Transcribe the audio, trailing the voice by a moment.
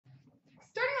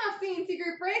CNC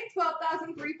group break,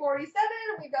 12,347.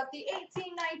 We've got the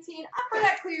 1819 Upper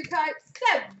Deck Clear Type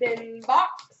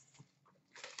 7-box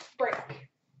break.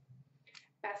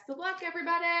 Best of luck,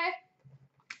 everybody.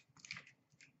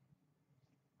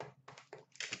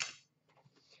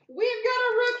 We've got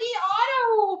a rookie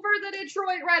auto for the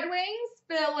Detroit Red Wings,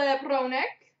 Philip Roenick.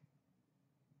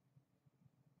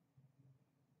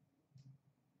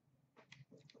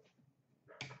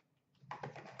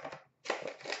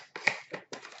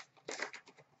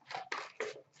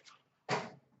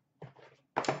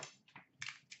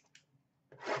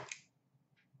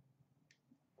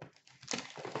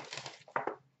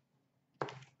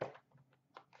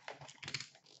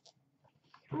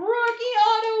 Rookie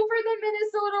auto for the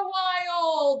Minnesota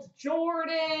Wild,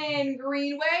 Jordan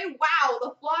Greenway. Wow,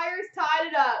 the Flyers tied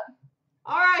it up.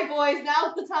 All right, boys,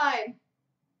 now's the time.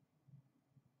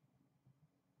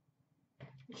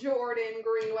 Jordan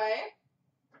Greenway.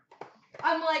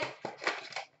 I'm like,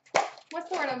 what's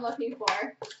the word I'm looking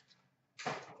for?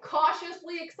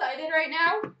 Cautiously excited right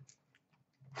now.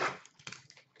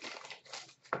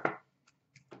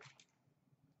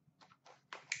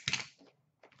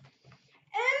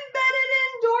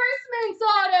 Endorsements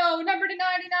auto, number to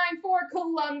 99 for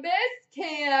Columbus,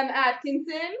 Cam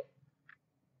Atkinson.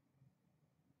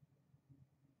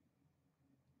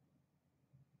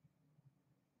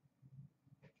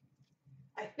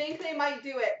 I think they might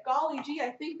do it. Golly gee, I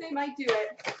think they might do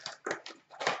it.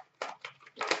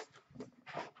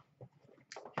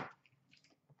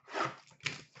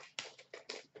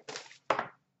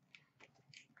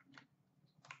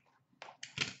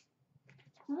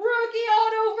 Rookie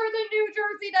auto for the New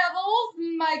Jersey Devils,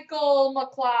 Michael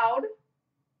McLeod.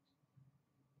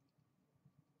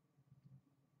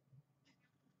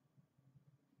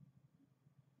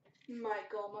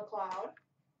 Michael McLeod.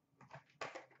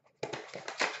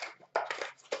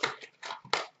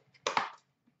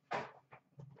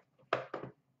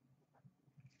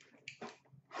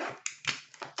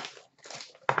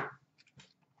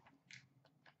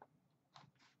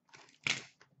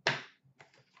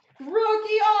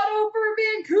 Rookie auto for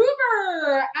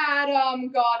Vancouver,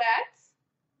 Adam Gaudette.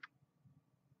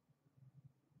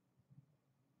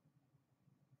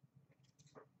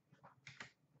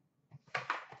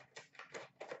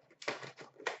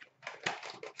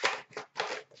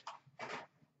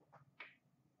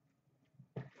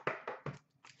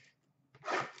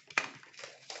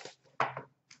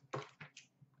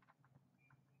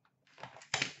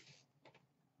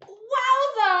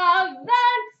 Wowza,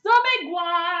 that's a big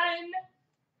one.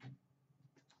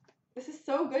 This is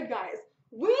so good, guys.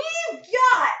 We've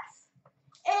got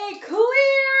a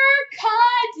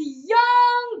clear-cut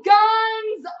Young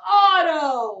Guns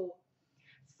auto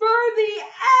for the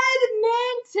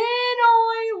Edmonton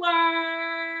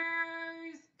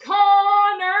Oilers,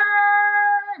 Connor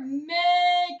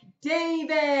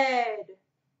McDavid.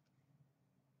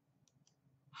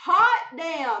 Hot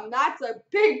damn, that's a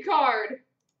big card.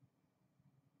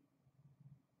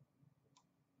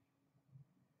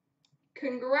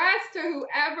 Congrats to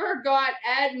whoever got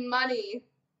Ed money.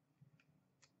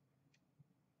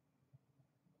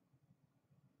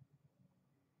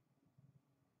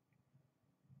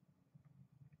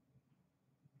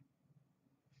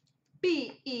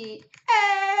 B-E-A,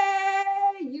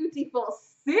 beautiful.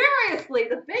 Seriously,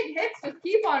 the big hits just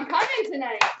keep on coming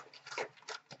tonight.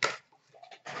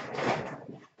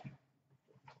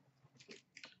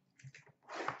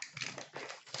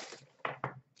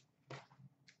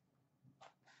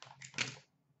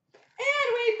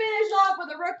 Finish off with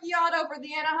a rookie auto for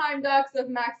the Anaheim Ducks of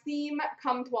Maxime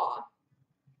Comtois.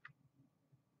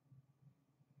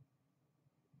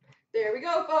 There we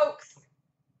go, folks.